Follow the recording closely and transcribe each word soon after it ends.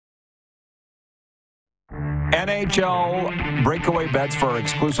NHL breakaway bets for our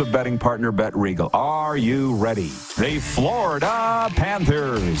exclusive betting partner, Bet Regal. Are you ready? The Florida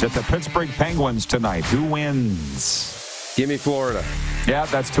Panthers at the Pittsburgh Penguins tonight. Who wins? Give me Florida. Yeah,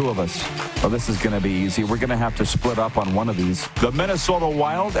 that's two of us. Well, this is going to be easy. We're going to have to split up on one of these. The Minnesota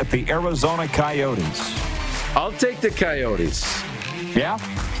Wild at the Arizona Coyotes. I'll take the Coyotes. Yeah?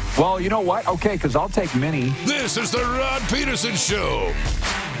 Well, you know what? Okay, because I'll take Minnie. This is the Rod Peterson Show.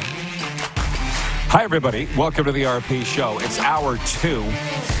 Hi, everybody. Welcome to the RP Show. It's hour 2,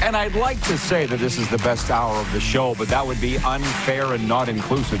 and I'd like to say that this is the best hour of the show, but that would be unfair and not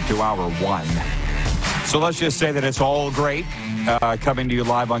inclusive to hour 1. So let's just say that it's all great. Coming to you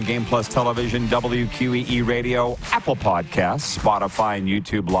live on Game Plus Television, WQEE Radio, Apple Podcasts, Spotify, and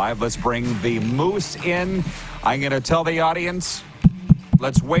YouTube Live. Let's bring the Moose in. I'm going to tell the audience,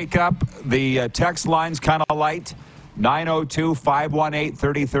 let's wake up. The text line's kind of light.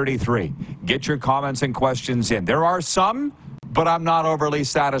 902-518-3033. Get your comments and questions in. There are some, but I'm not overly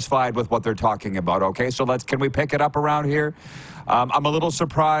satisfied with what they're talking about, okay? So can we pick it up around here? I'm a little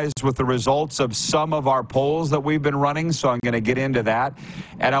surprised with the results of some of our polls that we've been running, so I'm going to get into that.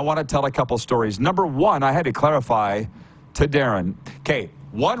 And I want to tell a couple stories. Number one, I had to clarify to Darren. Okay,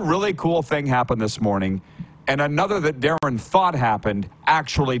 one really cool thing happened this morning, and another that Darren thought happened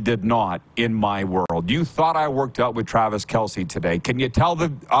actually did not in my world. You thought I worked out with Travis Kelce today. Can you tell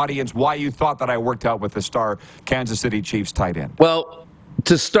the audience why you thought that I worked out with the star Kansas City Chiefs tight end? Well,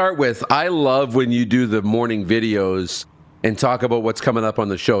 to start with, I love when you do the morning videos and talk about what's coming up on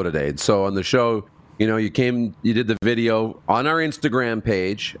the show today. So on the show, you did the video on our Instagram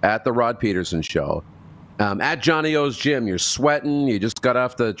page at the Rod Peterson Show. At Johnny O's gym, you're sweating, you just got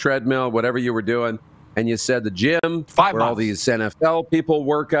off the treadmill, whatever you were doing. And you said the gym where all these NFL people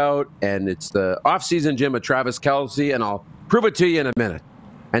work out, and it's the off-season gym of Travis Kelce, and I'll prove it to you in a minute.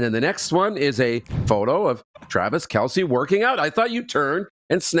 And then the next one is a photo of Travis Kelce working out. I thought you turned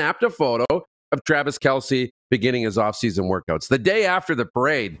and snapped a photo of Travis Kelce beginning his off-season workouts. The day after the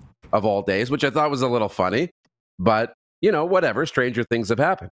parade of all days, which I thought was a little funny. But, whatever. Stranger things have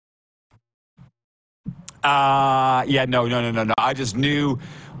happened. No. I just knew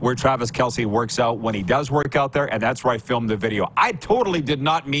where Travis Kelce works out when he does work out there, and that's where I filmed the video. I totally did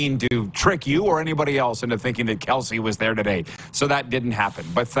not mean to trick you or anybody else into thinking that Kelce was there today. So that didn't happen,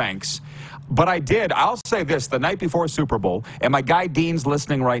 but thanks. But I did. I'll say this, the night before Super Bowl, and my guy Dean's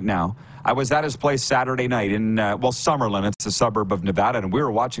listening right now, I was at his place Saturday night in, Summerlin. It's a suburb of Nevada, and we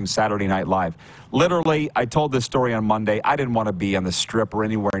were watching Saturday Night Live. Literally, I told this story on Monday. I didn't want to be on the Strip or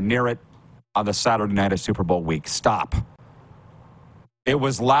anywhere near it on the Saturday night of Super Bowl week. Stop. It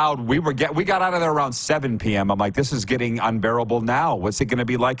was loud. We got out of there around 7 p.m. I'm like, this is getting unbearable now. What's it going to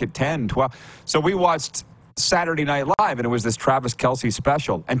be like at 10, 12? So we watched Saturday Night Live, and it was this Travis Kelce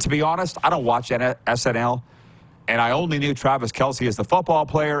special. And to be honest, I don't watch SNL, and I only knew Travis Kelce as the football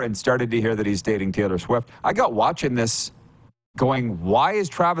player and started to hear that he's dating Taylor Swift. I got watching this going, why is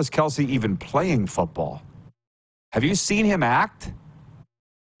Travis Kelce even playing football? Have you seen him act?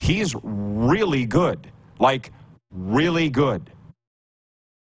 He's really good. Like, really good.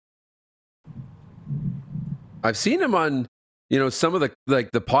 I've seen him on, some of the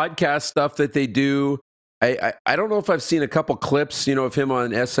podcast stuff that they do. I don't know if I've seen a couple clips, of him on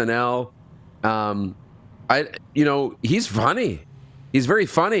SNL. He's funny. He's very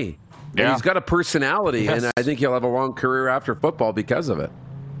funny. Yeah. And he's got a personality, yes. And I think he'll have a long career after football because of it.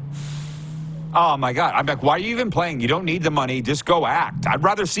 Oh, my God. I'm like, why are you even playing? You don't need the money. Just go act. I'd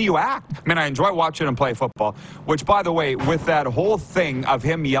rather see you act. I mean, I enjoy watching him play football, which, by the way, with that whole thing of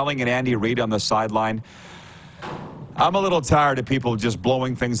him yelling at Andy Reid on the sideline, I'm a little tired of people just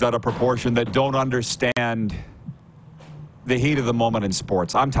blowing things out of proportion that don't understand the heat of the moment in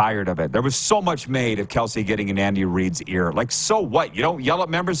sports. I'm tired of it. There was so much made of Kelce getting in Andy Reid's ear. Like, so what? You don't yell at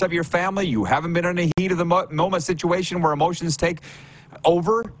members of your family? You haven't been in a heat of the moment situation where emotions take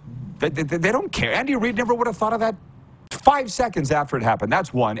over? They don't care. Andy Reid never would have thought of that 5 seconds after it happened.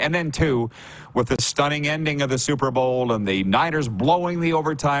 That's one. And then two, with the stunning ending of the Super Bowl and the Niners blowing the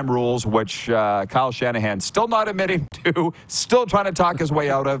overtime rules, which Kyle Shanahan still not admitting to, still trying to talk his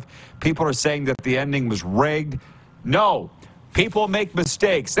way out of. People are saying that the ending was rigged. No. People make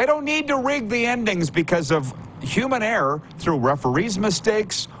mistakes. They don't need to rig the endings because of human error through referees'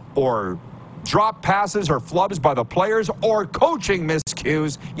 mistakes or drop passes or flubs by the players or coaching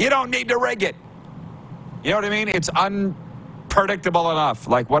miscues. You don't need to rig it. You know what I mean? It's unpredictable enough.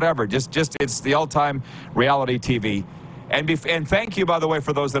 Like, whatever. Just it's the all-time reality TV. And thank you, by the way,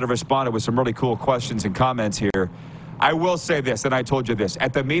 for those that have responded with some really cool questions and comments here. I will say this, and I told you this.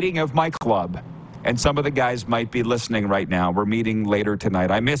 At the meeting of my club, and some of the guys might be listening right now. We're meeting later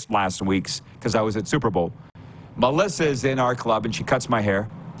tonight. I missed last week's because I was at Super Bowl. Melissa's in our club, and she cuts my hair.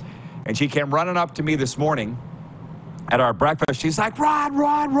 And she came running up to me this morning at our breakfast. She's like, Rod,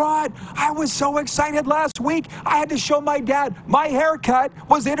 I was so excited last week. I had to show my dad my haircut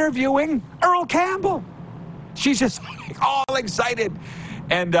was interviewing Earl Campbell. She's just all excited.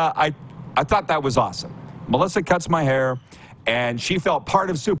 And I thought that was awesome. Melissa cuts my hair, and she felt part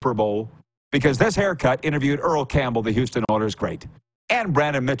of Super Bowl because this haircut interviewed Earl Campbell, the Houston Oilers great, and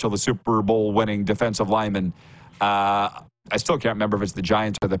Brandon Mitchell, the Super Bowl winning defensive lineman. I still can't remember if it's the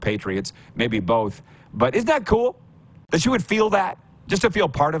Giants or the Patriots, maybe both. But isn't that cool that you would feel that, just to feel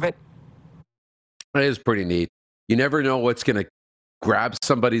part of it? It is pretty neat. You never know what's going to grab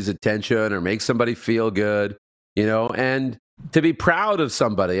somebody's attention or make somebody feel good, and to be proud of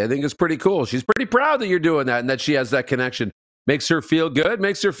somebody, I think is pretty cool. She's pretty proud that you're doing that and that she has that connection. Makes her feel good,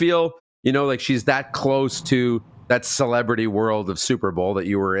 makes her feel, like she's that close to that celebrity world of Super Bowl that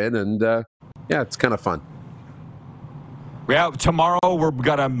you were in. And yeah, it's kind of fun. Yeah, tomorrow we've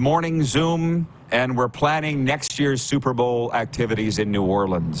got a morning Zoom, and we're planning next year's Super Bowl activities in New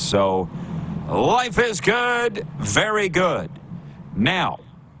Orleans. So life is good, very good. Now,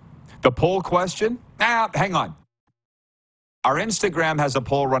 the poll question? Hang on. Our Instagram has a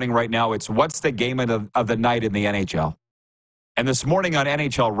poll running right now. It's what's the game of the night in the NHL? And this morning on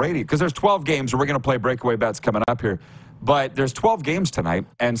NHL radio, because there's 12 games, and we're going to play breakaway bets coming up here. But there's 12 games tonight,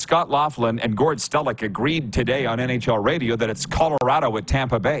 and Scott Laughlin and Gord Stellick agreed today on NHL radio that it's Colorado at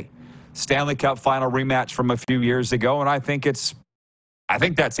Tampa Bay. Stanley Cup final rematch from a few years ago, and I think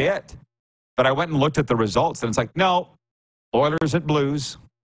that's it. But I went and looked at the results, and it's like, no, Oilers at Blues.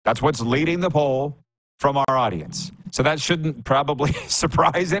 That's what's leading the poll from our audience. So that shouldn't probably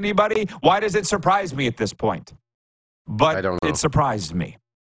surprise anybody. Why does it surprise me at this point? But I don't know. It surprised me.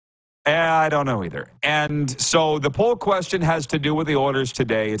 I don't know either. And so the poll question has to do with the Oilers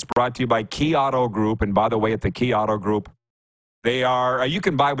today. It's brought to you by Key Auto Group. And by the way, at the Key Auto Group, they are, you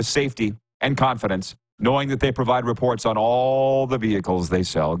can buy with safety and confidence, knowing that they provide reports on all the vehicles they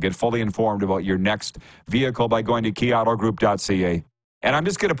sell. Get fully informed about your next vehicle by going to keyautogroup.ca. And I'm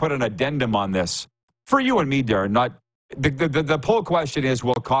just going to put an addendum on this for you and me, Darren. Not the poll question is,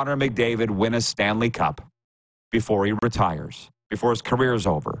 will Connor McDavid win a Stanley Cup before he retires, before his career is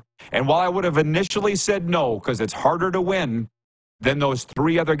over? And while I would have initially said no, because it's harder to win than those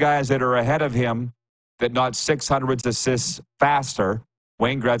three other guys that are ahead of him that not 600 assists faster,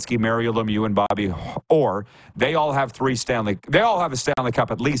 Wayne Gretzky, Mario Lemieux, and Bobby Orr, they all have a Stanley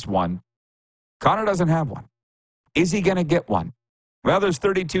Cup, at least one. Connor doesn't have one. Is he going to get one? Well, there's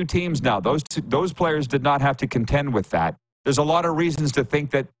 32 teams now. Those players did not have to contend with that. There's a lot of reasons to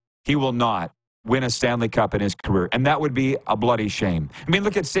think that he will not win a Stanley Cup in his career, and that would be a bloody shame. I mean,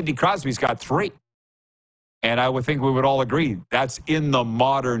 look at Sidney Crosby's got 3. And I would think we would all agree that's in the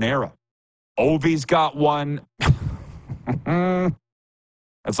modern era. Ovi's got 1.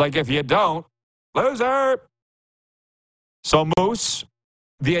 It's like, if you don't, loser. So, Moose,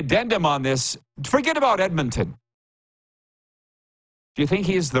 the addendum on this, forget about Edmonton. Do you think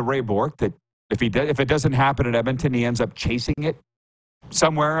he's the Ray Bourque that if it doesn't happen at Edmonton, he ends up chasing it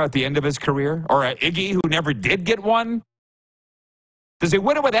somewhere at the end of his career? Or Iggy, who never did get one? Does he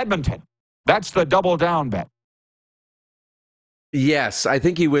win it with Edmonton? That's the double down bet. Yes, I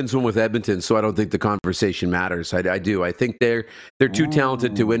think he wins one with Edmonton, so I don't think the conversation matters. I do. I think they're too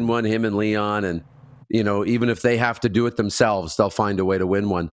talented to win one, him and Leon, and even if they have to do it themselves, they'll find a way to win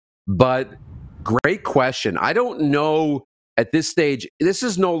one. But great question. I don't know at this stage. This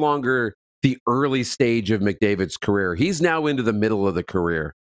is no longer the early stage of McDavid's career. He's now into the middle of the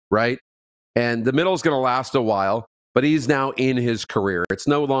career, right? And the middle is going to last a while, but he's now in his career. It's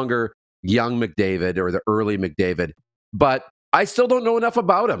no longer young McDavid or the early McDavid. But I still don't know enough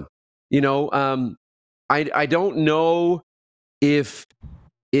about him. I don't know if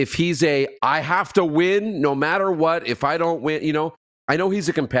he's I have to win no matter what. If I don't win, I know he's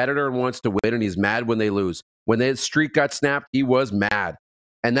a competitor and wants to win, and he's mad when they lose. When the streak got snapped, he was mad,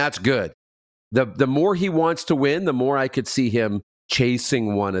 and that's good. The more he wants to win, the more I could see him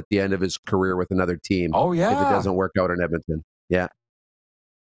chasing one at the end of his career with another team. Oh, yeah. If it doesn't work out in Edmonton. Yeah.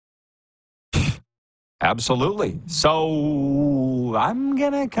 Absolutely. So I'm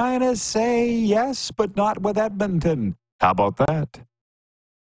going to kind of say yes, but not with Edmonton. How about that?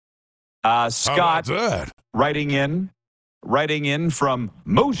 Scott, How about that? writing in from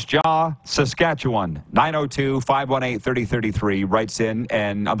Moose Jaw, Saskatchewan, 902-518-3033, writes in,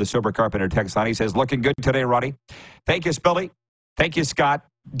 and on the Sober Carpenter text line, he says, looking good today, Roddy. Thank you, Spilly. Thank you, Scott.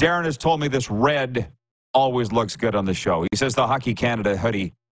 Darren has told me this red always looks good on the show. He says the Hockey Canada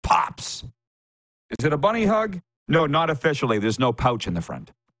hoodie pops. Is it a bunny hug? No, not officially. There's no pouch in the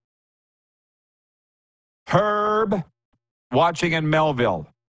front. Her Herb, watching in Melville.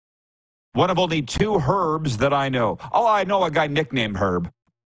 One of only 2 Herbs that I know. Oh, I know a guy nicknamed Herb.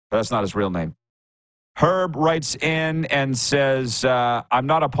 But that's not his real name. Herb writes in and says, I'm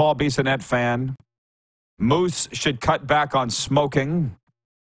not a Paul Bissonnette fan. Moose should cut back on smoking.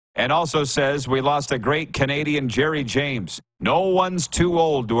 And also says, we lost a great Canadian, Jerry James. No one's too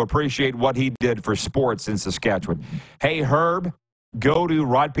old to appreciate what he did for sports in Saskatchewan. Hey, Herb, go to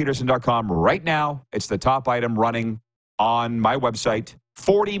rodpeterson.com right now. It's the top item running on my website.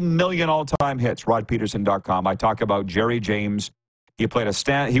 40 million all-time hits, rodpeterson.com. I talk about Jerry James. He played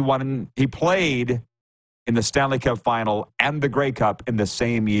he played in the Stanley Cup final and the Grey Cup in the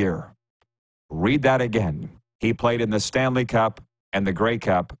same year. Read that again. He played in the Stanley Cup and the Grey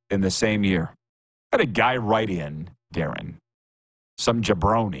Cup in the same year. Had a guy write in, Darren, some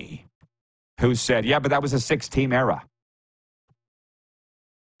jabroni, who said, yeah, but that was a 6-team era.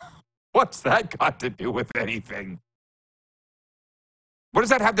 What's that got to do with anything? What does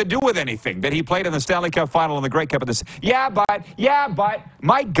that have to do with anything? That he played in the Stanley Cup final and the Grey Cup of this? Yeah, but,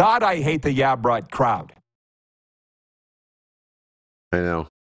 my God, I hate the yeah, but crowd. I know.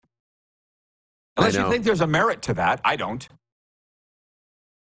 Unless you think there's a merit to that. I don't.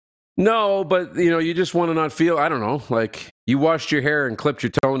 No, but, you just want to not feel, I don't know, like you washed your hair and clipped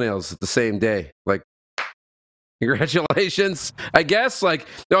your toenails the same day. Like, congratulations, I guess. Like,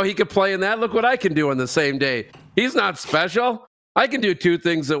 no, he could play in that. Look what I can do on the same day. He's not special. I can do 2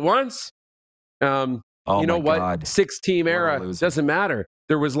 things at once. You know what? God. 6-team era doesn't matter.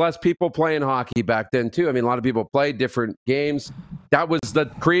 There was less people playing hockey back then, too. I mean, a lot of people played different games. That was the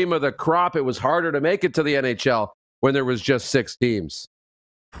cream of the crop. It was harder to make it to the NHL when there was just 6 teams.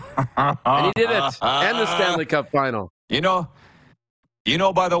 And he did it. And the Stanley Cup final. You know,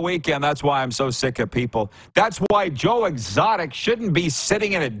 by the weekend, that's why I'm so sick of people. That's why Joe Exotic shouldn't be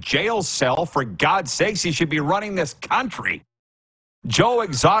sitting in a jail cell. For God's sakes, he should be running this country. Joe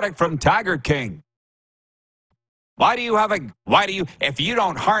Exotic from Tiger King. If you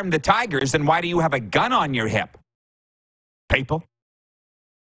don't harm the Tigers, then why do you have a gun on your hip? People.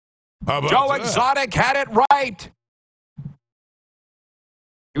 Joe Exotic had it right.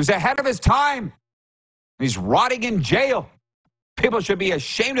 He was ahead of his time. He's rotting in jail. People should be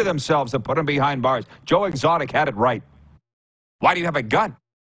ashamed of themselves to put him behind bars. Joe Exotic had it right. Why do you have a gun?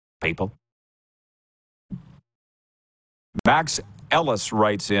 People. Max Ellis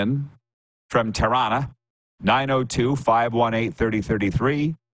writes in from Tirana,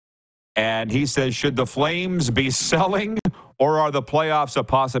 902-518-3033. And he says, should the Flames be selling or are the playoffs a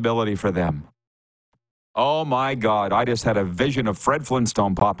possibility for them? Oh, my God. I just had a vision of Fred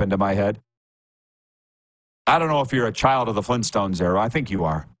Flintstone pop into my head. I don't know if you're a child of the Flintstones era. I think you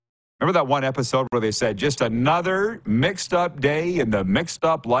are. Remember that one episode where they said, just another mixed-up day in the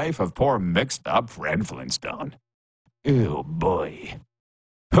mixed-up life of poor mixed-up Fred Flintstone? Ew, boy.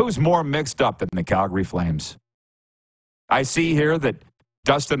 Who's more mixed up than the Calgary Flames? I see here that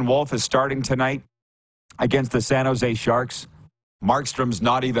Dustin Wolf is starting tonight against the San Jose Sharks. Markstrom's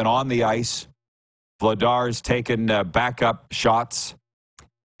not even on the ice. Vladar's taking backup shots.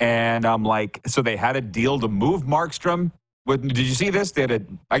 And I'm like, so they had a deal to move Markstrom? Did you see this? They had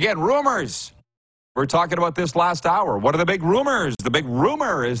again, rumors. We were talking about this last hour. What are the big rumors? The big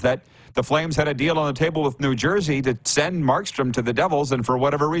rumor is that the Flames had a deal on the table with New Jersey to send Markstrom to the Devils, and for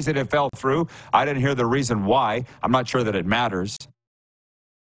whatever reason it fell through. I didn't hear the reason why. I'm not sure that it matters.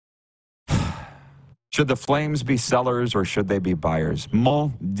 Should the Flames be sellers or should they be buyers?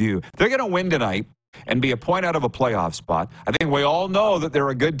 Mon Dieu. They're going to win tonight and be a point out of a playoff spot. I think we all know that they're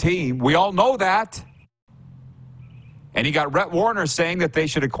a good team. We all know that. And you got Rhett Warner saying that they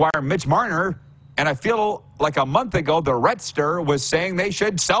should acquire Mitch Marner. And I feel like a month ago, the Rhetster was saying they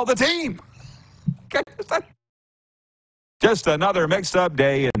should sell the team. Just another mixed-up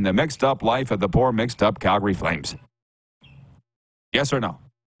day in the mixed-up life of the poor mixed-up Calgary Flames. Yes or no?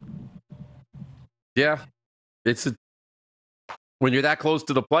 Yeah. When you're that close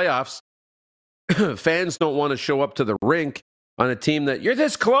to the playoffs, fans don't want to show up to the rink on a team that you're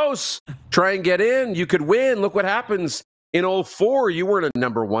this close. Try and get in. You could win. Look what happens. In 2004, you weren't a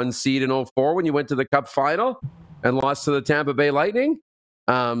number 1 seed in 2004 when you went to the Cup final and lost to the Tampa Bay Lightning.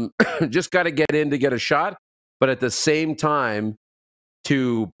 Just got to get in to get a shot. But at the same time,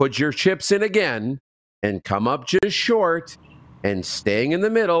 to put your chips in again and come up just short and staying in the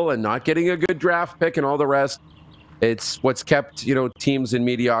middle and not getting a good draft pick and all the rest, it's what's kept, teams in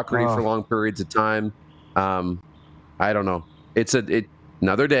mediocrity for long periods of time. I don't know. It's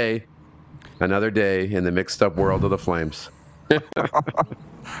another day in the mixed-up world of the Flames.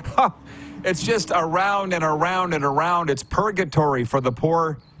 It's just around and around and around. It's purgatory for the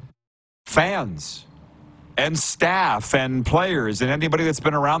poor fans. and staff and players and anybody that's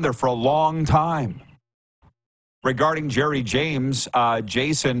been around there for a long time. Regarding Jerry James,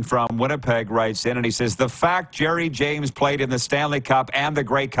 Jason from Winnipeg writes in and he says, the fact Jerry James played in the Stanley Cup and the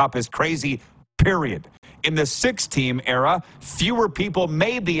Grey Cup is crazy, period. In the 6-team era, fewer people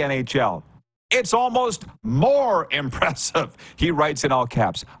made the NHL. It's almost more impressive, he writes in all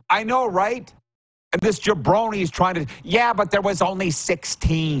caps. I know, right? And this jabroni's trying to, yeah, but there was only 6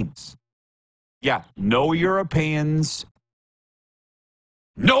 teams. Yeah, no Europeans,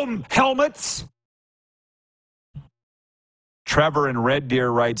 no helmets. Trevor in Red Deer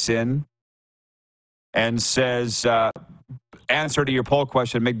writes in and says, answer to your poll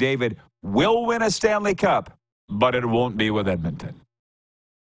question, McDavid will win a Stanley Cup, but it won't be with Edmonton.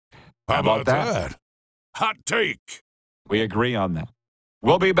 How about that? Hot take. We agree on that.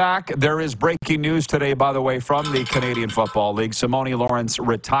 We'll be back. There is breaking news today, by the way, from the Canadian Football League. Simone Lawrence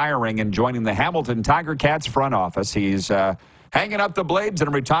retiring and joining the Hamilton Tiger Cats front office. He's hanging up the blades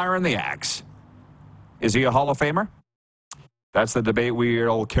and retiring the axe. Is he a Hall of Famer? That's the debate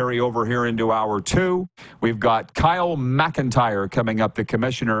we'll carry over here into hour 2. We've got Kyle McIntyre coming up, the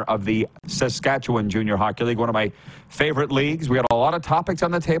commissioner of the Saskatchewan Junior Hockey League, one of my favorite leagues. We got a lot of topics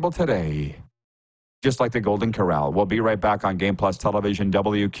on the table today, just like the Golden Corral. We'll be right back on Game Plus Television,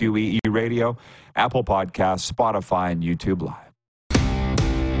 WQEE Radio, Apple Podcasts, Spotify, and YouTube Live.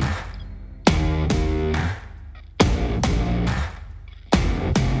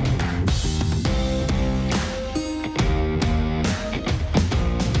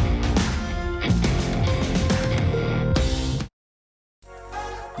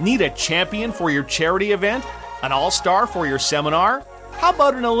 Need a champion for your charity event? An all-star for your seminar? How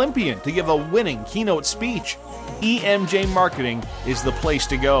about an Olympian to give a winning keynote speech? EMJ Marketing is the place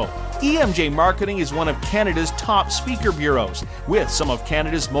to go. EMJ Marketing is one of Canada's top speaker bureaus, with some of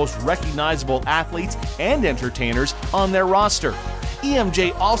Canada's most recognizable athletes and entertainers on their roster.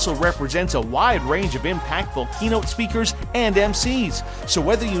 EMJ also represents a wide range of impactful keynote speakers and MCs. So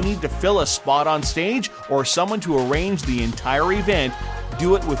whether you need to fill a spot on stage or someone to arrange the entire event,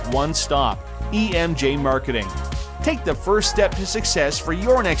 do it with one stop, EMJ Marketing. Take the first step to success for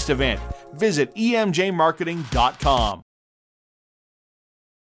your next event. Visit emjmarketing.com.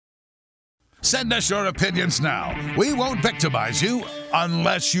 Send us your opinions now. We won't victimize you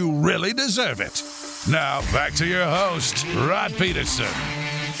unless you really deserve it. Now, back to your host, Rod Peterson.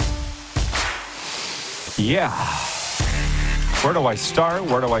 Yeah. Where do I start?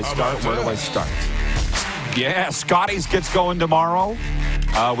 Where do I start? Yeah, Scotty's gets going tomorrow.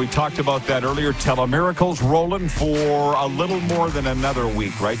 We talked about that earlier. Telemiracle's rolling for a little more than another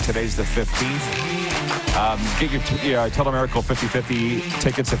week, right? Today's the 15th. Get your Telemiracle 50/50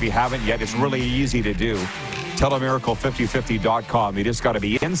 tickets if you haven't yet. It's really easy to do. Telemiracle5050.com. You just got to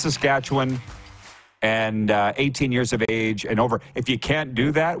be in Saskatchewan and 18 years of age and over. If you can't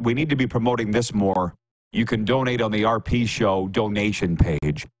do that, we need to be promoting this more. You can donate on the RP Show donation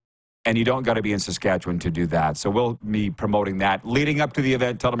page. And you don't got to be in Saskatchewan to do that. So we'll be promoting that. Leading up to the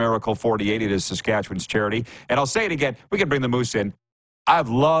event, Telemiracle 48, it is Saskatchewan's charity. And I'll say it again, we can bring the Moose in. I've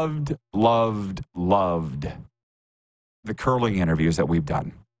loved the curling interviews that we've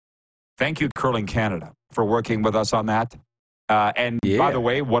done. Thank you, Curling Canada, for working with us on that. By the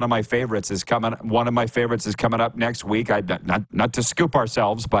way, one of my favorites is coming up next week. Not to scoop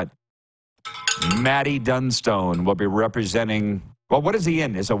ourselves, but Matty Dunstone will be representing. Well, what is he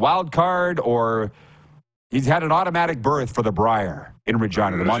in? Is a wild card, or he's had an automatic berth for the Brier in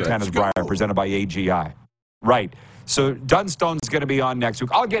Regina, the Montana's Brier, presented by AGI. Right. So Dunstone's going to be on next week.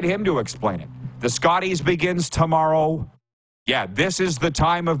 I'll get him to explain it. The Scotties begins tomorrow. Yeah, this is the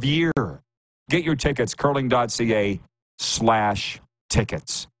time of year. Get your tickets,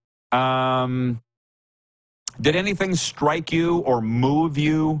 curling.ca/tickets. Did anything strike you or move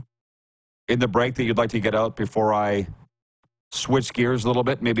you in the break that you'd like to get out before I switch gears a little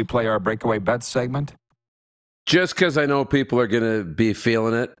bit, maybe play our breakaway bets segment? Just because I know people are going to be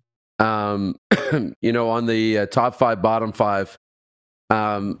feeling it. On the top 5, bottom 5,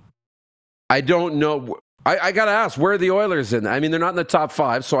 I don't know. I got to ask, where are the Oilers in? I mean, they're not in the top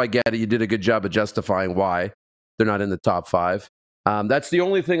 5, so I get it. You did a good job of justifying why they're not in the top 5. That's the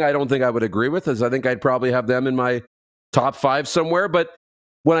only thing I don't think I would agree with, is I think I'd probably have them in my top 5 somewhere. But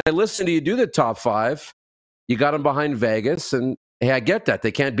when I listen to you do the top 5, you got them behind Vegas, and hey, I get that.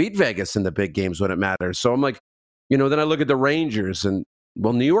 They can't beat Vegas in the big games when it matters. So I'm like, then I look at the Rangers, and,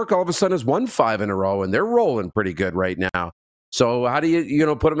 well, New York all of a sudden has won 5 in a row, and they're rolling pretty good right now. So how do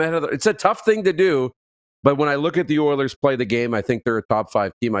you, put them ahead of it's a tough thing to do, but when I look at the Oilers play the game, I think they're a top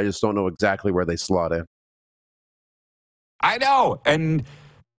 5 team. I just don't know exactly where they slot in. I know, and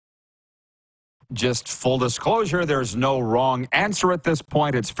just full disclosure, there's no wrong answer at this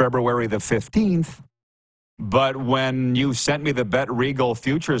point. It's February the 15th. But when you sent me the Bet Regal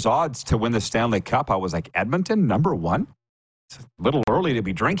futures odds to win the Stanley Cup, I was like, Edmonton, number one? It's a little early to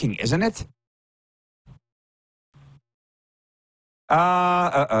be drinking, isn't it?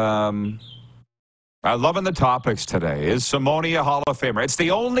 I'm loving the topics today. Is Simone a Hall of Famer? It's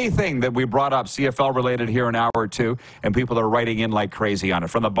the only thing that we brought up CFL related here an hour or two, and people are writing in like crazy on it.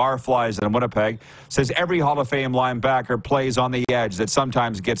 From the Barflies in Winnipeg, says every Hall of Fame linebacker plays on the edge that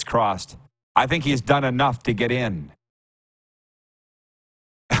sometimes gets crossed. I think he's done enough to get in.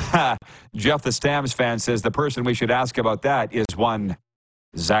 Jeff the Stamps fan says the person we should ask about that is one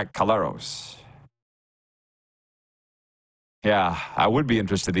Zach Caleros. Yeah, I would be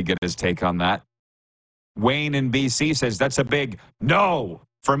interested to get his take on that. Wayne in BC says that's a big no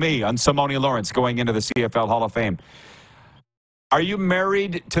for me on Simone Lawrence going into the CFL Hall of Fame. Are you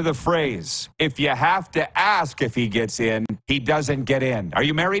married to the phrase, if you have to ask if he gets in, he doesn't get in? Are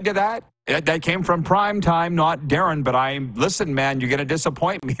you married to that? That came from Prime Time, not Darren, but listen, man, you're going to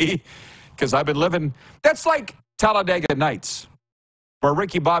disappoint me because I've been living. That's like Talladega Nights, where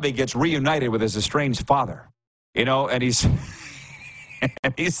Ricky Bobby gets reunited with his estranged father, and he said,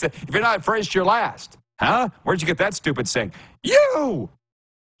 if you're not first, you're last. Huh? Where'd you get that stupid saying? You!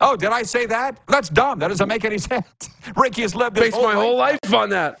 Oh, did I say that? That's dumb. That doesn't make any sense. Ricky has lived his whole life on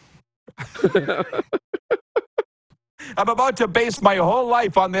that. I'm about to base my whole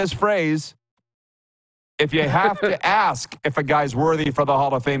life on this phrase. If you have to ask if a guy's worthy for the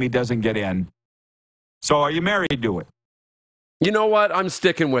Hall of Fame, he doesn't get in. So are you married to it? You know what? I'm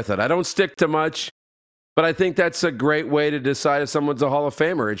sticking with it. I don't stick to much, but I think that's a great way to decide if someone's a Hall of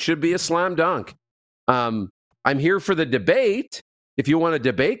Famer. It should be a slam dunk. I'm here for the debate. If you want to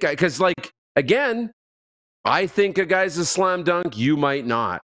debate, because again, I think a guy's a slam dunk. You might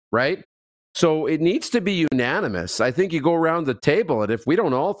not, right? So it needs to be unanimous. I think you go around the table, and if we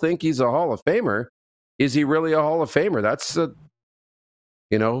don't all think he's a Hall of Famer, is he really a Hall of Famer? That's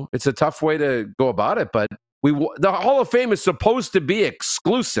it's a tough way to go about it. But the Hall of Fame is supposed to be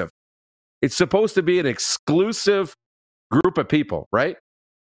exclusive. It's supposed to be an exclusive group of people, right?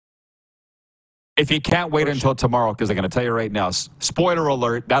 If you can't wait until tomorrow, because I'm going to tell you right now, spoiler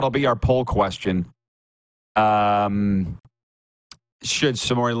alert, that'll be our poll question. Should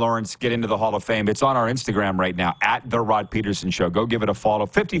Simone Lawrence get into the Hall of Fame? It's on our Instagram right now, at The Rod Peterson Show. Go give it a follow.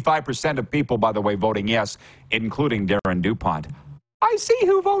 55% of people, by the way, voting yes, including Darren DuPont. I see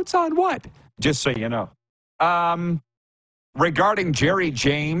who votes on what, just so you know. Regarding Jerry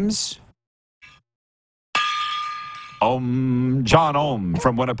James, John Ohm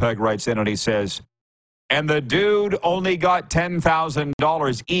from Winnipeg writes in and he says, and the dude only got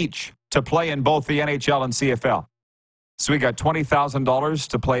 $10,000 each to play in both the NHL and CFL. So we got $20,000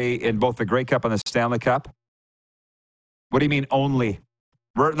 to play in both the Grey Cup and the Stanley Cup. What do you mean only?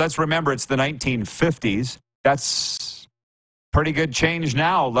 Let's remember it's the 1950s. That's pretty good change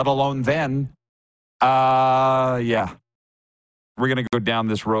now, let alone then. Yeah. We're going to go down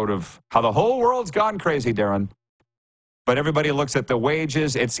this road of how the whole world's gone crazy, Darren. But everybody looks at the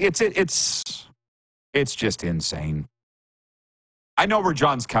wages. It's just insane. I know where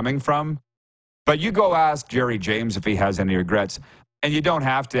John's coming from. But you go ask Jerry James if he has any regrets, and you don't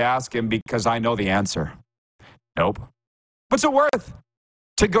have to ask him because I know the answer. Nope. What's it worth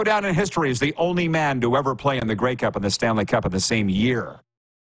to go down in history as the only man to ever play in the Grey Cup and the Stanley Cup in the same year?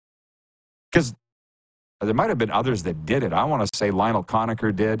 Because there might have been others that did it. I want to say Lionel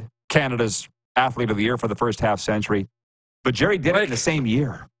Conacher did, Canada's Athlete of the Year for the first half century. But Jerry did it in the same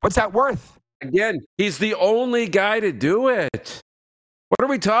year. What's that worth? Again, he's the only guy to do it. What are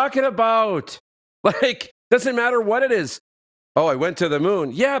we talking about? Doesn't matter what it is. Oh, I went to the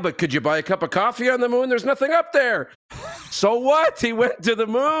moon. Yeah, but could you buy a cup of coffee on the moon? There's nothing up there. So what? He went to the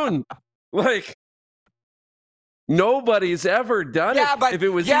moon. Nobody's ever done it. But, if it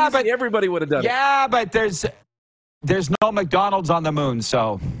was easy, everybody would have done it. Yeah, but there's no McDonald's on the moon,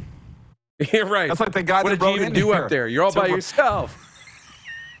 so. You're right. That's like the guy what that did you even do up there? You're all by yourself.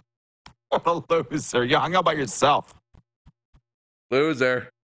 What a loser. You hung out by yourself. Loser.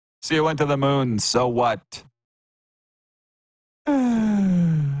 So you went to the moon, so what?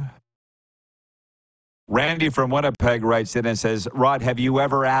 Randy from Winnipeg writes in and says, Rod, have you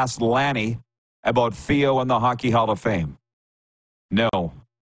ever asked Lanny about Theo in the Hockey Hall of Fame? No,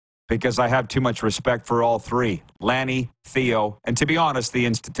 because I have too much respect for all three, Lanny, Theo, and to be honest, the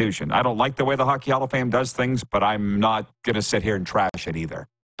institution. I don't like the way the Hockey Hall of Fame does things, but I'm not going to sit here and trash it either.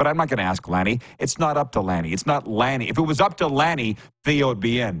 But I'm not going to ask Lanny. It's not up to Lanny. It's not Lanny. If it was up to Lanny, Theo would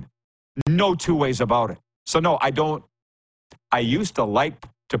be in. No two ways about it. So no, I don't. I used to like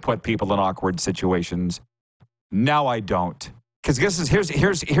to put people in awkward situations. Now I don't. Because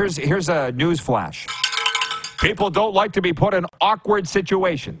here's a news flash. People don't like to be put in awkward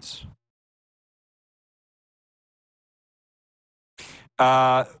situations.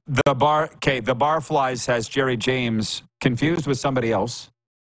 The Barflies has Jerry James confused with somebody else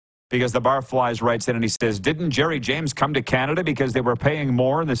because the Barflies writes in and he says, didn't Jerry James come to Canada because they were paying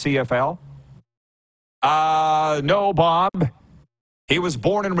more in the CFL? No, Bob. He was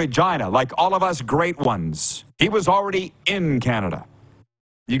born in Regina, like all of us great ones. He was already in Canada.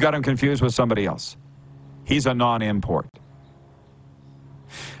 You got him confused with somebody else. He's a non-import.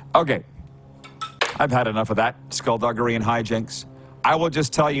 Okay. I've had enough of that skullduggery and hijinks. I will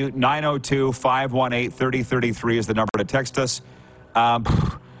just tell you, 902-518-3033 is the number to text us.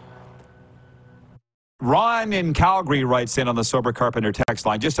 Ron in Calgary writes in on the Sober Carpenter text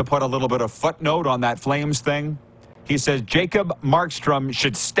line, just to put a little bit of footnote on that Flames thing. He says, Jacob Markstrom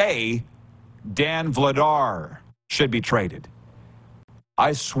should stay. Dan Vladar should be traded.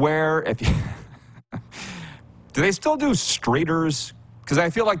 I swear, if you... Do they still do streeters? Because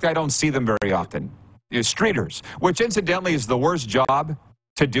I feel like I don't see them very often. Streeters, which incidentally is the worst job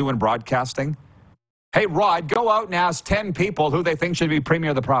to do in broadcasting. Hey, Rod, go out and ask 10 people who they think should be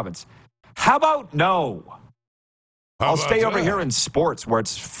premier of the province. How about no? I'll stay over here in sports where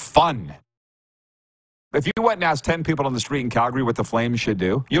it's fun. If you went and asked 10 people on the street in Calgary what the Flames should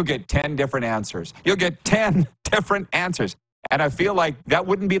do, you'll get 10 different answers. You'll get 10 different answers. And I feel like that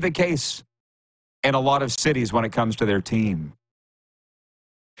wouldn't be the case in a lot of cities when it comes to their team.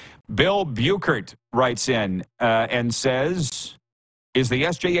 Bill Buchert writes in and says, is the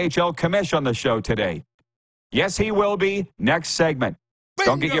SJHL Commissioner on the show today? Yes, he will be. Next segment.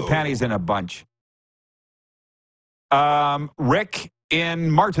 Bingo. Don't get your panties in a bunch. Rick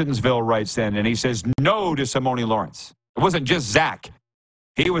in Martinsville writes in, and he says no to Simone Lawrence. It wasn't just Zach.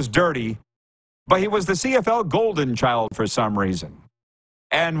 He was dirty, but he was the CFL golden child for some reason.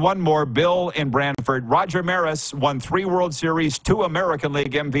 And one more, Bill in Brantford. Roger Maris won 3 World Series, 2 American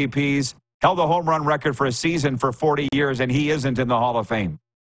League MVPs, held the home run record for a season for 40 years, and he isn't in the Hall of Fame.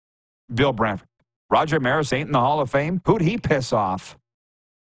 Bill Brantford. Roger Maris ain't in the Hall of Fame? Who'd he piss off?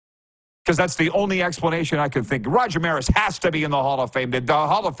 Because that's the only explanation I could think. Roger Maris has to be in the Hall of Fame. The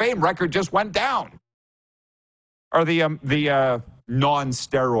Hall of Fame record just went down. Or the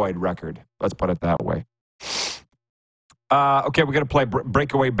non-steroid record. Let's put it that way. Okay, we're going to play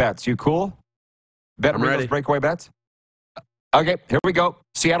breakaway bets. You cool? I'm ready. Breakaway bets? Okay, here we go.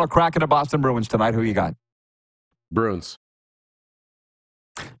 Seattle Kraken and Boston Bruins tonight. Who you got? Bruins.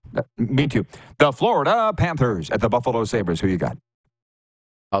 Me too. The Florida Panthers at the Buffalo Sabres. Who you got?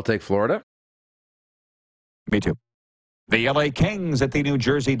 I'll take Florida. Me too. The LA Kings at the New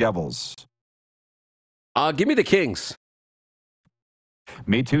Jersey Devils. Give me the Kings.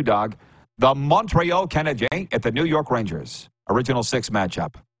 Me too, dog. The Montreal Canadiens at the New York Rangers. Original 6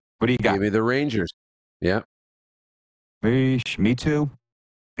 matchup. What do you got? Give me the Rangers. Yeah. Me too.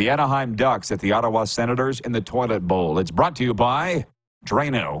 The Anaheim Ducks at the Ottawa Senators in the Toilet Bowl. It's brought to you by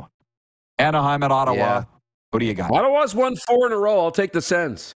Drano. Anaheim at Ottawa. Yeah. Who do you got? Ottawa's won 4 in a row. I'll take the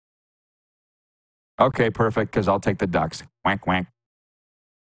Sens. Okay, perfect, because I'll take the Ducks. Wank, wank.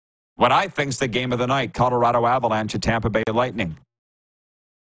 What I think's the game of the night, Colorado Avalanche at Tampa Bay Lightning.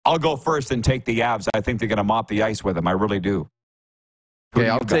 I'll go first and take the Avs. I think they're going to mop the ice with them. I really do. Okay,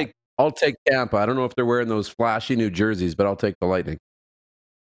 I'll take Tampa. I don't know if they're wearing those flashy new jerseys, but I'll take the Lightning.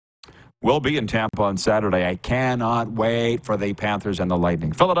 We'll be in Tampa on Saturday. I cannot wait for the Panthers and the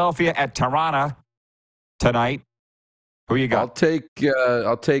Lightning. Philadelphia at Toronto tonight. Who you got?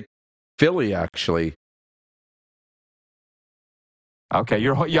 I'll take Philly, actually. Okay,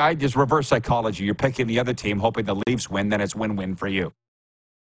 I just reverse psychology. You're picking the other team, hoping the Leafs win, then it's win-win for you.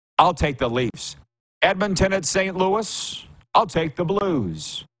 I'll take the Leafs. Edmonton at St. Louis. I'll take the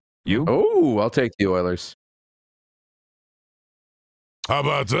Blues. You? Oh, I'll take the Oilers. How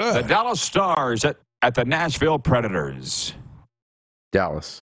about that? The Dallas Stars at the Nashville Predators.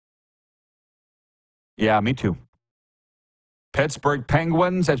 Dallas. Yeah, me too. Pittsburgh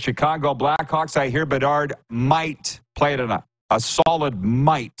Penguins at Chicago Blackhawks. I hear Bedard might play tonight. A solid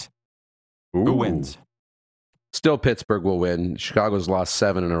might. Ooh. Who wins? Still Pittsburgh will win. Chicago's lost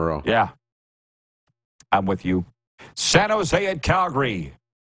 7 in a row. Yeah. I'm with you. San Jose at Calgary.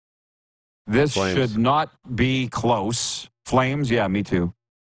 This Flames. should not be close. Flames, yeah, me too.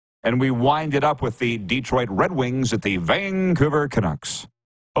 And we wind it up with the Detroit Red Wings at the Vancouver Canucks.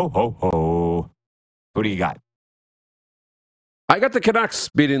 Ho, ho, ho. Who do you got? I got the Canucks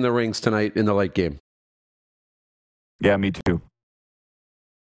beating the Rings tonight in the late game. Yeah, me too.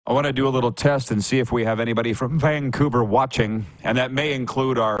 I want to do a little test and see if we have anybody from Vancouver watching, and that may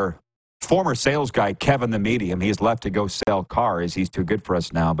include our former sales guy, Kevin the Medium. He's left to go sell cars. He's too good for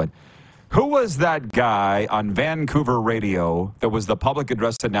us now. But who was that guy on Vancouver radio that was the public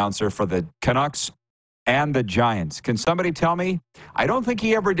address announcer for the Canucks and the Giants? Can somebody tell me? I don't think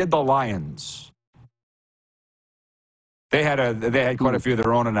he ever did the Lions. They had quite a few of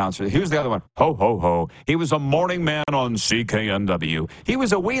their own announcers. He was the other one. Ho, ho, ho. He was a morning man on CKNW. He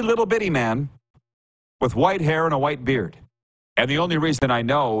was a wee little bitty man with white hair and a white beard. And the only reason I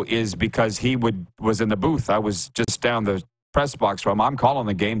know is because he was in the booth. I was just down the press box from him. I'm calling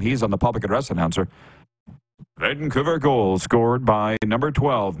the game. He's on the public address announcer. Vancouver goal scored by number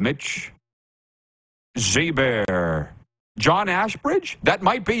 12, Mitch Zeber. John Ashbridge? That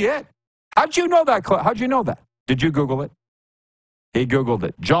might be it. How'd you know that? How'd you know that? Did you Google it? He Googled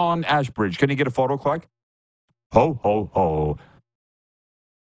it. John Ashbridge. Can you get a photo, Clark? Ho, ho, ho.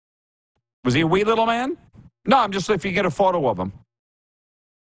 Was he a wee little man? No, I'm just if you get a photo of him.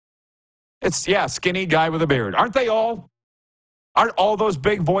 It's, skinny guy with a beard. Aren't they all? Aren't all those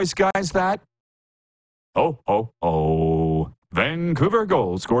big voice guys that? Ho, ho, ho. Vancouver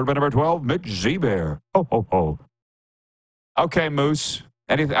goal scored by number 12, Mitch Zeber. Ho, ho, ho. Okay, Moose.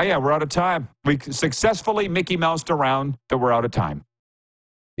 Anything? Oh, yeah, we're out of time. We successfully Mickey Moused around that we're out of time.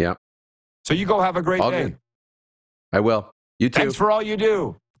 Yeah. So you go have a great day. Good. I will. You too. Thanks for all you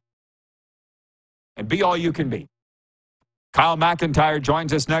do. And be all you can be. Kyle McIntyre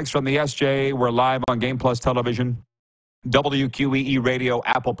joins us next from the SJ. We're live on Game Plus Television, WQEE Radio,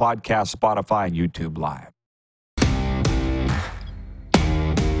 Apple Podcasts, Spotify, and YouTube Live.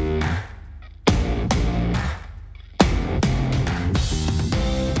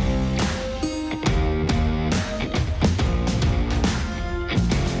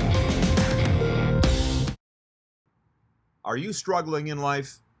 Are you struggling in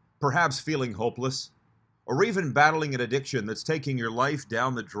life, perhaps feeling hopeless, or even battling an addiction that's taking your life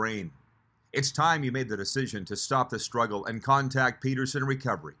down the drain? It's time you made the decision to stop the struggle and contact Peterson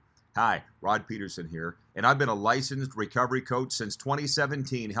Recovery. Hi, Rod Peterson here, and I've been a licensed recovery coach since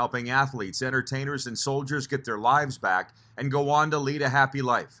 2017, helping athletes, entertainers, and soldiers get their lives back and go on to lead a happy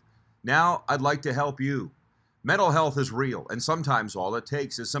life. Now, I'd like to help you. Mental health is real, and sometimes all it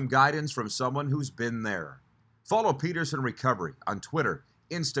takes is some guidance from someone who's been there. Follow Peterson Recovery on Twitter,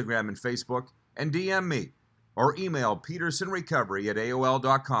 Instagram, and Facebook, and DM me, or email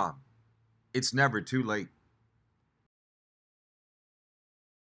petersonrecovery@aol.com. It's never too late.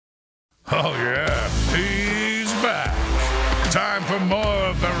 Oh, yeah, he's back. Time for more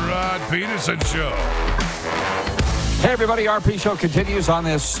of the Rod Peterson Show. Hey, everybody, RP Show continues on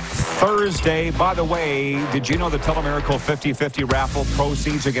this Thursday. By the way, did you know the Telemiracle 50-50 raffle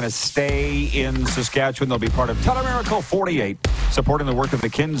proceeds are going to stay in Saskatchewan? They'll be part of Telemiracle 48, supporting the work of the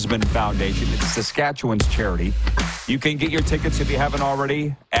Kinsman Foundation. It's Saskatchewan's charity. You can get your tickets, if you haven't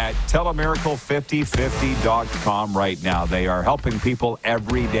already, at telemiracle5050.com right now. They are helping people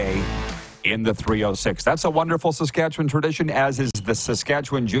every day in the 306. That's a wonderful Saskatchewan tradition, as is the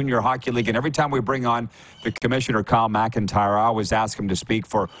Saskatchewan Junior Hockey League. And every time we bring on the Commissioner Kyle McIntyre, I always ask him to speak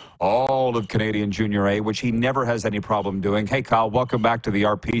for all of Canadian Junior A, which he never has any problem doing. Hey, Kyle, welcome back to the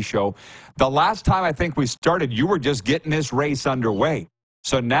RP Show. The last time I think we started, you were just getting this race underway.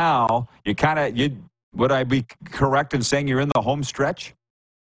 So now you would I be correct in saying you're in the home stretch?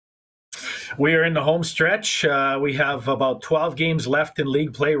 We are in the home stretch. We have about 12 games left in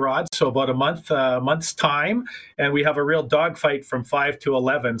league play, Rod, so about a month's time, and we have a real dogfight from 5 to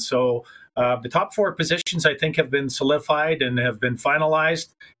 11. So the top four positions, I think, have been solidified and have been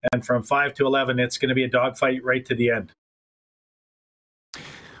finalized, and from 5 to 11, it's going to be a dogfight right to the end.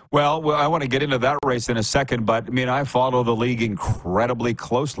 Well, I want to get into that race in a second, but, I mean, I follow the league incredibly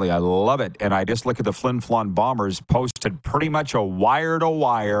closely. I love it, and I just look at the Flin Flon Bombers posted pretty much a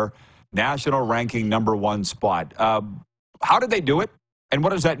wire-to-wire national ranking number one spot. How did they do it? And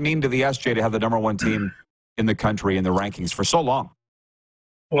what does that mean to the SJ to have the number one team in the country in the rankings for so long?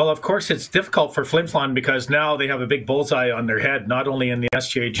 Well, of course, it's difficult for Flin Flon because now they have a big bullseye on their head, not only in the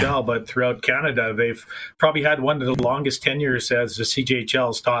SJHL, but throughout Canada. They've probably had one of the longest tenures as the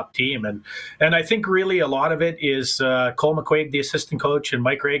CJHL's top team. And I think really a lot of it is Cole McQuaid, the assistant coach, and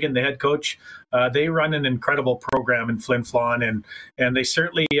Mike Reagan, the head coach. They run an incredible program in Flin Flon, and they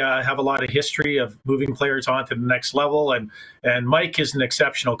certainly have a lot of history of moving players on to the next level. And Mike is an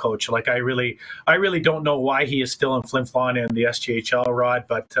exceptional coach. Like I really don't know why he is still in Flin Flon and the SJHL, Rod.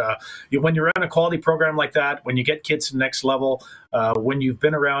 But when you run a quality program like that, when you get kids to the next level, when you've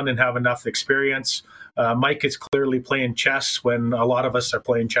been around and have enough experience, Mike is clearly playing chess when a lot of us are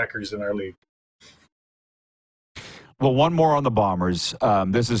playing checkers in our league. Well, one more on the Bombers.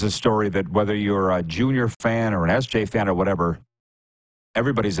 This is a story that whether you're a junior fan or an SJ fan or whatever,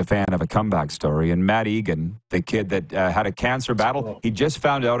 everybody's a fan of a comeback story. And Matt Egan, the kid that had a cancer battle, he just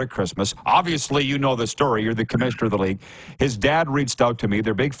found out at Christmas. Obviously, you know the story. You're the commissioner of the league. His dad reached out to me.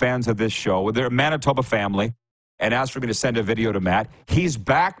 They're big fans of this show. They're a Manitoba family and asked for me to send a video to Matt. He's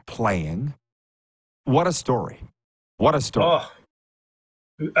back playing. What a story. What a story. Oh.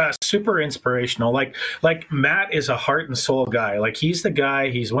 Super inspirational. Like Matt is a heart and soul guy. Like he's the guy.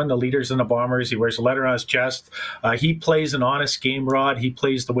 He's one of the leaders in the Bombers. He wears a letter on his chest. He plays an honest game, Rod. He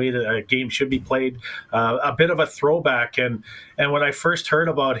plays the way that a game should be played. A bit of a throwback. And when I first heard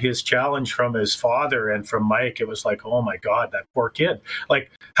about his challenge from his father and from Mike, it was like, oh my God, that poor kid.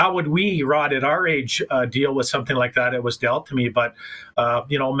 Like, how would we, Rod, at our age, deal with something like that? It was dealt to me, but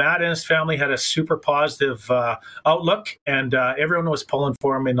Matt and his family had a super positive outlook, and everyone was pulling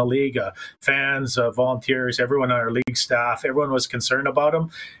for him in the league. Fans, volunteers, everyone on our league staff, everyone was concerned about him.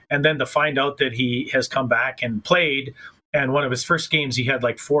 And then to find out that he has come back and played, and one of his first games, he had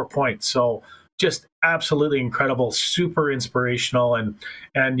like 4 points. So just absolutely incredible, super inspirational.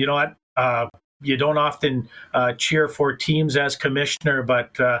 And you know what? You don't often cheer for teams as commissioner,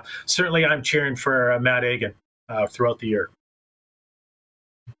 but certainly I'm cheering for Matt Egan throughout the year.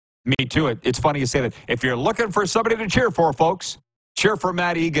 Me too. It's funny you say that. If you're looking for somebody to cheer for, folks, cheer for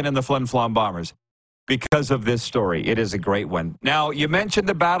Matt Egan and the Flin Flon Bombers because of this story. It is a great one. Now, you mentioned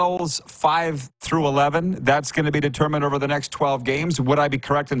the battles 5 through 11. That's going to be determined over the next 12 games. Would I be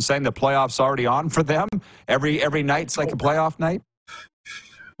correct in saying the playoffs already on for them? Every night's like a playoff night?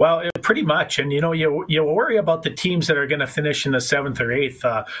 Well, pretty much. And, you worry about the teams that are going to finish in the 7th or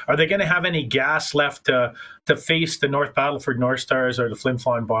 8th. Are they going to have any gas left to face the North Battleford North Stars or the Flin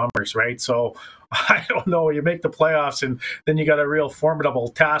Flon Bombers, right? So I don't know. You make the playoffs, and then you got a real formidable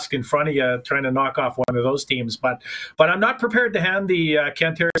task in front of you trying to knock off one of those teams. But I'm not prepared to hand the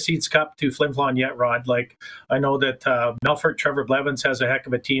Cantera Seeds Cup to Flin Flon yet, Rod. Like, I know that Melfort Trevor Blevins has a heck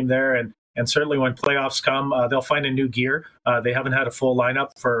of a team there, and certainly when playoffs come, they'll find a new gear. They haven't had a full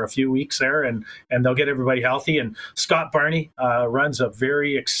lineup for a few weeks there, and they'll get everybody healthy. And Scott Barney runs a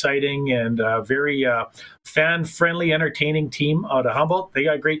very exciting and very fan-friendly, entertaining team out of Humboldt. They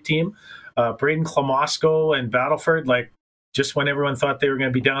got a great team. Braden Klamosko and Battleford, like, just when everyone thought they were going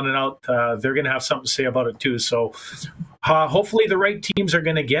to be down and out, they're going to have something to say about it too. So hopefully the right teams are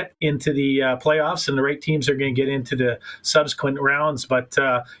going to get into the playoffs, and the right teams are going to get into the subsequent rounds. But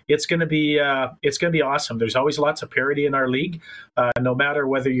it's going to be awesome. There's always lots of parity in our league. No matter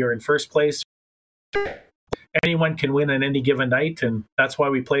whether you're in first place, anyone can win on any given night, and that's why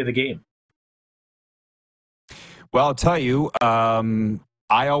we play the game. Well, I'll tell you,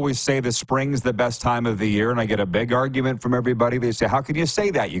 I always say the spring's the best time of the year, and I get a big argument from everybody. They say, how can you say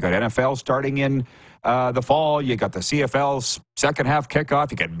that? You got NFL starting in the fall. You got the CFL's second half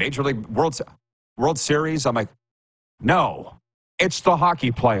kickoff. You got Major League World Series. I'm like, no, it's the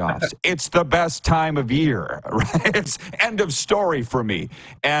hockey playoffs. It's the best time of year. Right? It's end of story for me.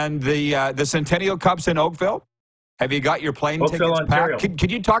 And the Centennial Cup's in Oakville. Have you got your plane Oakville, tickets packed? Can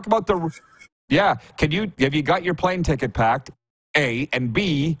you talk about have you got your plane ticket packed? A, and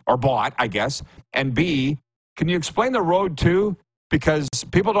B, or bought, I guess, and B, can you explain the road too? Because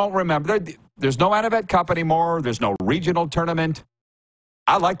people don't remember. There's no Anavet Cup anymore. There's no regional tournament.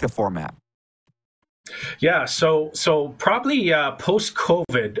 I like the format. Yeah, so probably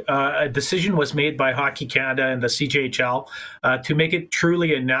post-COVID, a decision was made by Hockey Canada and the CJHL to make it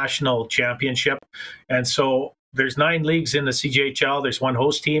truly a national championship. And so there's 9 leagues in the CJHL. There's one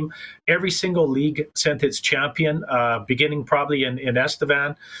host team. Every single league sent its champion, beginning probably in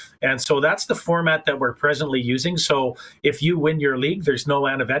Estevan. And so that's the format that we're presently using. So if you win your league, there's no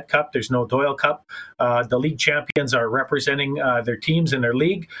Anavet Cup. There's no Doyle Cup. The league champions are representing their teams in their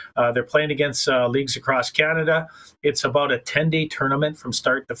league. They're playing against leagues across Canada. It's about a 10-day tournament from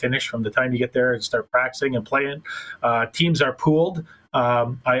start to finish, from the time you get there and start practicing and playing. Teams are pooled.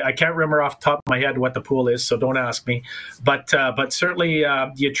 I can't remember off the top of my head what the pool is, so don't ask me. But certainly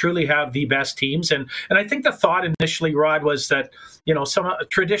you truly have the best teams. And I think the thought initially, Rod, was that,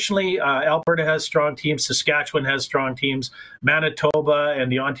 traditionally Alberta has strong teams, Saskatchewan has strong teams, Manitoba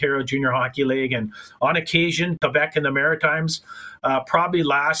and the Ontario Junior Hockey League, and on occasion Quebec and the Maritimes. Probably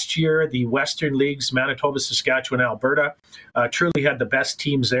last year, the Western Leagues, Manitoba, Saskatchewan, Alberta, truly had the best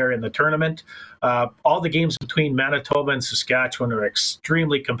teams there in the tournament. All the games between Manitoba and Saskatchewan are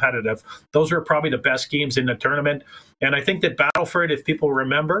extremely competitive. Those were probably the best games in the tournament. And I think that Battleford, if people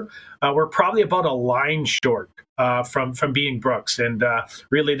remember, we're probably about a line short from beating Brooks. And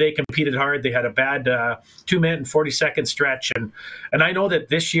really, they competed hard. They had a bad 2-minute and 40-second stretch. And I know that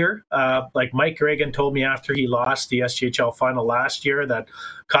this year, like Mike Reagan told me after he lost the SJHL final last year, that,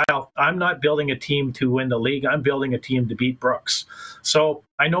 Kyle, I'm not building a team to win the league. I'm building a team to beat Brooks. So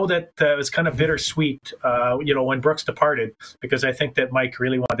I know that it was kind of bittersweet, when Brooks departed, because I think that Mike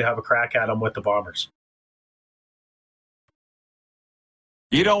really wanted to have a crack at him with the Bombers.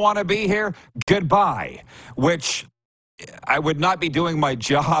 You don't want to be here? Goodbye. Which I would not be doing my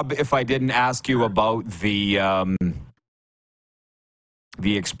job if I didn't ask you about the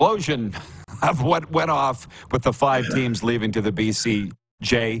explosion of what went off with the 5 teams leaving to the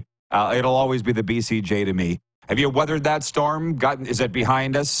BCJ. It'll always be the BCJ to me. Have you weathered that storm? Is it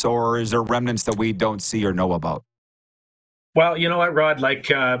behind us, or is there remnants that we don't see or know about? Well, you know what, Rod?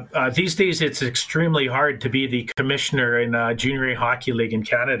 Like these days, it's extremely hard to be the commissioner in Junior A Hockey League in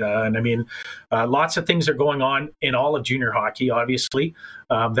Canada. And I mean, lots of things are going on in all of junior hockey, obviously,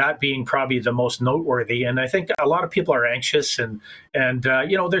 that being probably the most noteworthy. And I think a lot of people are anxious and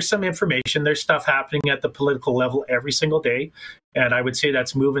there's some information. There's stuff happening at the political level every single day. And I would say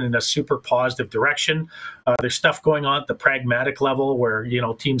that's moving in a super positive direction. There's stuff going on at the pragmatic level where,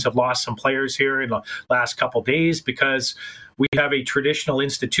 teams have lost some players here in the last couple of days because we have a traditional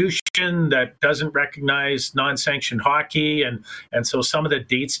institution that doesn't recognize non-sanctioned hockey. And so some of the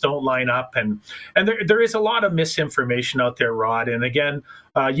dates don't line up. And there is a lot of misinformation out there, Rod. And again,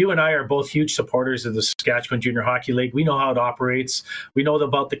 you and I are both huge supporters of the Saskatchewan Junior Hockey League. We know how it operates. We know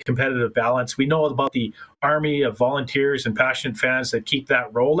about the competitive balance. We know about the army of volunteers and passionate fans that keep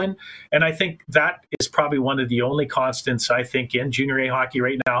that rolling. And I think that is probably one of the only constants, I think, in Junior A hockey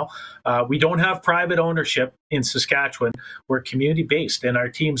right now. We don't have private ownership in Saskatchewan. We're community-based, and our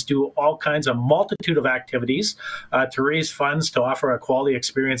teams do all kinds of multitude of activities to raise funds to offer a quality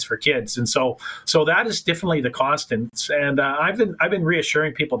experience for kids. And so that is definitely the constant. And I've been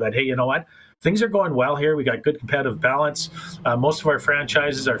reassuring people that, hey, you know what? Things are going well here. We got good competitive balance. Most of our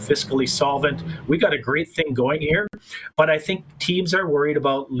franchises are fiscally solvent. We got a great thing going here. But I think teams are worried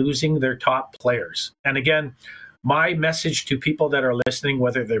about losing their top players. And again, my message to people that are listening,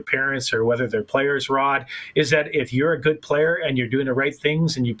 whether they're parents or whether they're players, Rod, is that if you're a good player and you're doing the right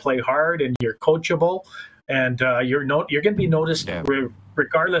things and you play hard and you're coachable and you're going to be noticed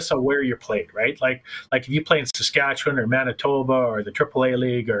regardless of where you're played, right? Like if you play in Saskatchewan or Manitoba or the AAA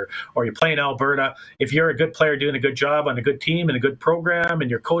League or you play in Alberta, if you're a good player doing a good job on a good team and a good program and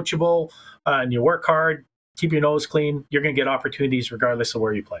you're coachable and you work hard, keep your nose clean, you're going to get opportunities regardless of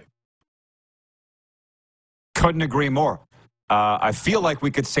where you play. Couldn't agree more. I feel like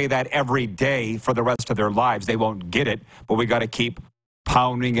we could say that every day for the rest of their lives. They won't get it, but we got to keep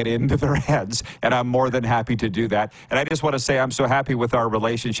pounding it into their heads, and I'm more than happy to do that. And I just want to say I'm so happy with our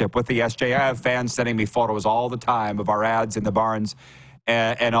relationship with the SJ. I have fans sending me photos all the time of our ads in the barns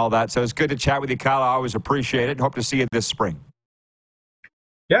and all that. So it's good to chat with you, Kyle. I always appreciate it. Hope to see you this spring.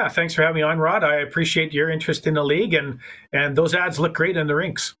 Yeah, thanks for having me on, Rod. I appreciate your interest in the league, and those ads look great in the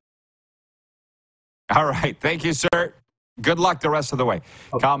rinks. All right. Thank you, sir. Good luck the rest of the way.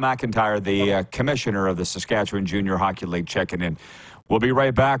 Okay. Kyle McIntyre, the commissioner of the Saskatchewan Junior Hockey League, checking in. We'll be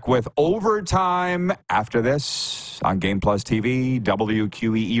right back with Overtime after this on Game Plus TV,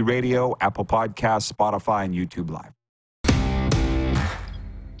 WQEE Radio, Apple Podcasts, Spotify, and YouTube Live.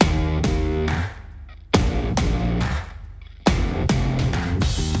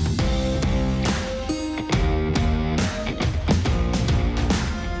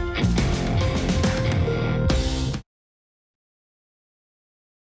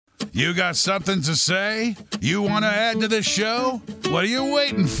 You got something to say? You want to add to the show? What are you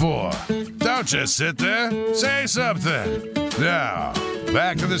waiting for? Don't just sit there. Say something. Now,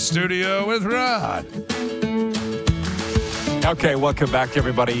 back to the studio with Rod. Okay, welcome back,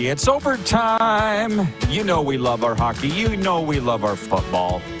 everybody. It's overtime. You know we love our hockey. You know we love our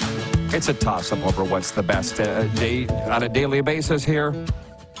football. It's a toss-up over what's the best day on a daily basis here.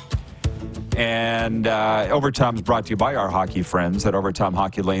 And Overtime's brought to you by our hockey friends at Overtime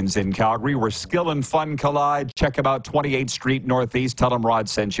Hockey Lanes in Calgary, where skill and fun collide. Check them out, 28th Street Northeast. Tell them Rod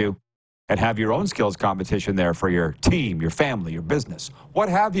sent you. And have your own skills competition there for your team, your family, your business, what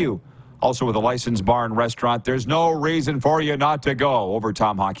have you. Also with a licensed bar and restaurant, there's no reason for you not to go.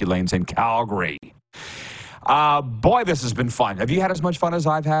 Overtime Hockey Lanes in Calgary. Boy, this has been fun. Have you had as much fun as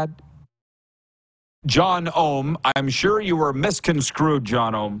I've had? John Ohm, I'm sure you were misconstrued,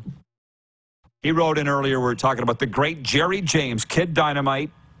 John Ohm. He wrote in earlier, we were talking about the great Jerry James, Kid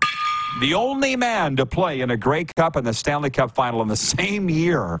Dynamite, the only man to play in a Grey Cup and the Stanley Cup final in the same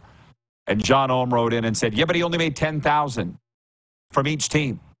year. And John Ohm wrote in and said, yeah, but he only made $10,000 from each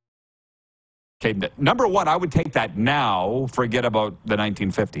team. Okay, number one, I would take that now. Forget about the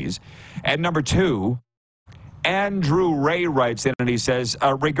 1950s. And number two, Andrew Ray writes in and he says,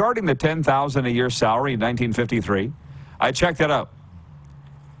 regarding the $10,000 a year salary in 1953, I checked that out.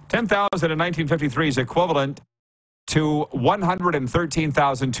 $10,000 in 1953 is equivalent to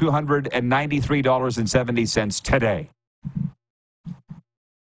 $113,293.70 today.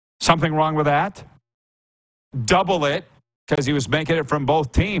 Something wrong with that? Double it, because he was making it from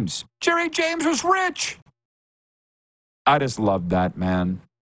both teams. Jerry James was rich. I just love that, man.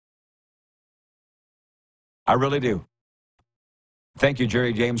 I really do. Thank you,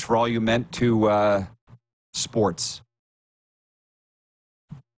 Jerry James, for all you meant to sports.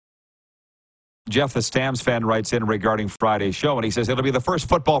 Jeff, the Stamps fan, writes in regarding Friday's show, and he says it'll be the first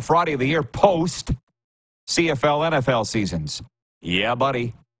Football Friday of the year post CFL, NFL seasons. Yeah,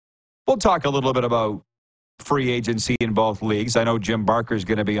 buddy. We'll talk a little bit about free agency in both leagues. I know Jim Barker's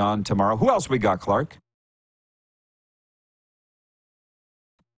going to be on tomorrow. Who else we got, Clark?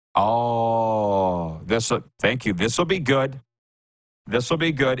 Oh, thank you. This will be good. This will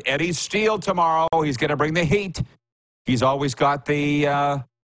be good. Eddie Steele tomorrow. He's going to bring the heat. He's always got the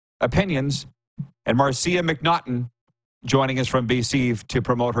opinions. And Marcia McNaughton joining us from BC to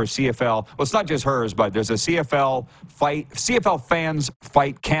promote her CFL. Well, it's not just hers, but there's a CFL Fans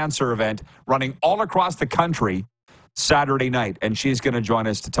Fight Cancer event running all across the country Saturday night. And she's going to join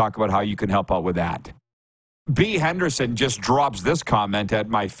us to talk about how you can help out with that. B. Henderson just drops this comment at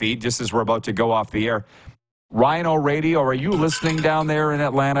my feet just as we're about to go off the air. Rhino Radio, are you listening down there in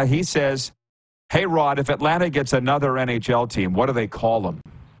Atlanta? He says, hey, Rod, if Atlanta gets another NHL team, what do they call them?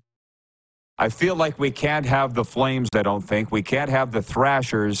 I feel like we can't have the Flames, I don't think. We can't have the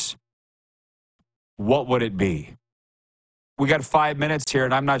Thrashers. What would it be? We got 5 minutes here,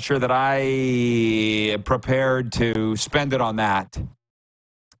 and I'm not sure that I am prepared to spend it on that.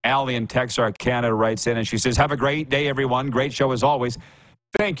 Allie in Texarkana writes in, and she says, have a great day, everyone. Great show as always.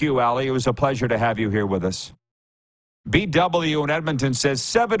 Thank you, Allie. It was a pleasure to have you here with us. BW in Edmonton says,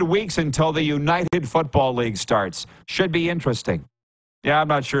 7 weeks until the United Football League starts. Should be interesting. Yeah, I'm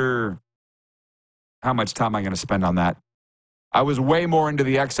not sure how much time I'm going to spend on that. I was way more into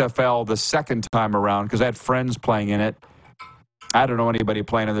the XFL the second time around because I had friends playing in it. I don't know anybody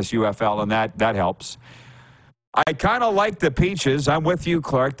playing in this UFL, and that helps. I kind of like the Peaches. I'm with you,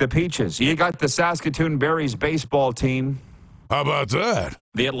 Clark, the Peaches. You got the Saskatoon Berries baseball team. How about that?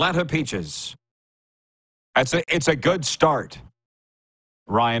 The Atlanta Peaches. It's a good start.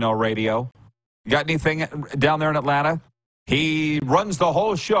 Ryan O'Radio. You got anything down there in Atlanta? He runs the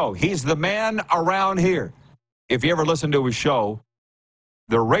whole show. He's the man around here. If you ever listen to his show,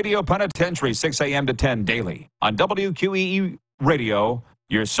 the Radio Penitentiary, 6 a.m. to 10 daily on WQEE Radio,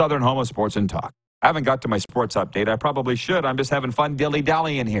 your southern home of sports and talk. I haven't got to my sports update. I probably should. I'm just having fun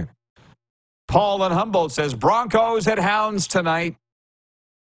dilly-dallying here. Paul in Humboldt says, Broncos at Hounds tonight.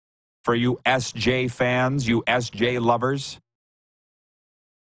 For you SJ fans, you SJ lovers.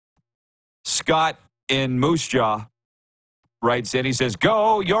 Scott in Moose Jaw writes in, he says,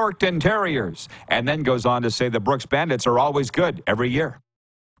 go Yorkton Terriers. And then goes on to say the Brooks Bandits are always good every year.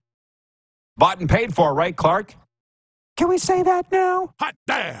 Bought and paid for, right, Clark? Can we say that now? Hot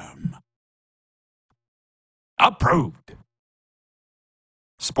damn. Approved.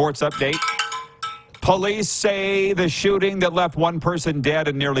 Sports update. Police say the shooting that left one person dead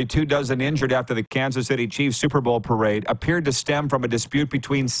and nearly 24 injured after the Kansas City Chiefs Super Bowl parade appeared to stem from a dispute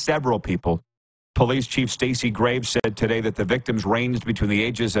between several people. Police Chief Stacey Graves said today that the victims ranged between the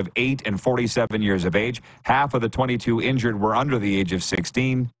ages of 8 and 47 years of age. Half of the 22 injured were under the age of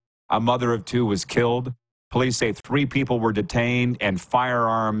 16. A mother of 2 was killed. Police say 3 people were detained and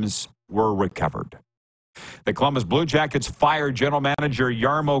firearms were recovered. The Columbus Blue Jackets fired General Manager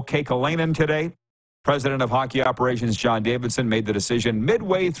Jarmo Kekalainen today. President of Hockey Operations John Davidson made the decision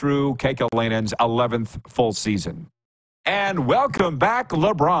midway through Kekalainen's 11th full season. And welcome back,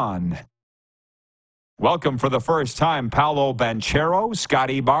 LeBron. Welcome for the first time, Paolo Banchero,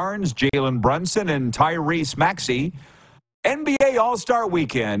 Scotty Barnes, Jalen Brunson, and Tyrese Maxey. NBA All-Star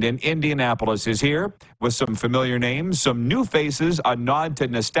Weekend in Indianapolis is here with some familiar names, some new faces, a nod to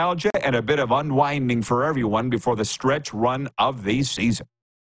nostalgia, and a bit of unwinding for everyone before the stretch run of the season.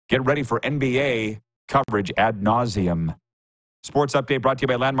 Get ready for NBA coverage ad nauseum. Sports update brought to you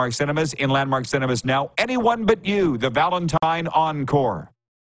by Landmark Cinemas. In Landmark Cinemas now, Anyone But You, the Valentine Encore.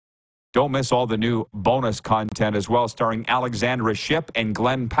 Don't miss all the new bonus content as well, starring Alexandra Shipp and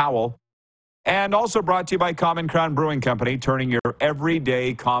Glenn Powell. And also brought to you by Common Crown Brewing Company, turning your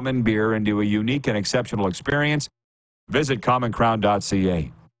everyday common beer into a unique and exceptional experience. Visit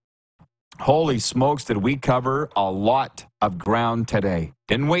commoncrown.ca. Holy smokes, did we cover a lot of ground today,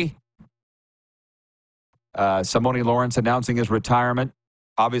 didn't we? Simone Lawrence announcing his retirement.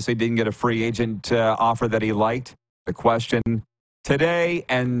 Obviously didn't get a free agent offer that he liked. The question today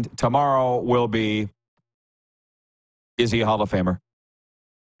and tomorrow will be, is he a Hall of Famer?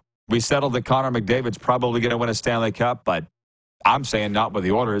 We settled that Connor McDavid's probably going to win a Stanley Cup, but I'm saying not with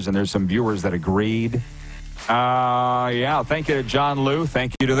the Oilers, and there's some viewers that agreed. Thank you to John Liu.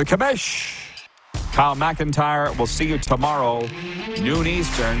 Thank you to the commish. Kyle McIntyre. We'll see you tomorrow, noon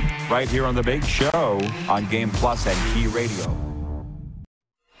Eastern, right here on The Big Show on Game Plus and Key Radio.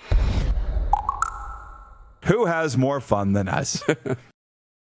 Who has more fun than us?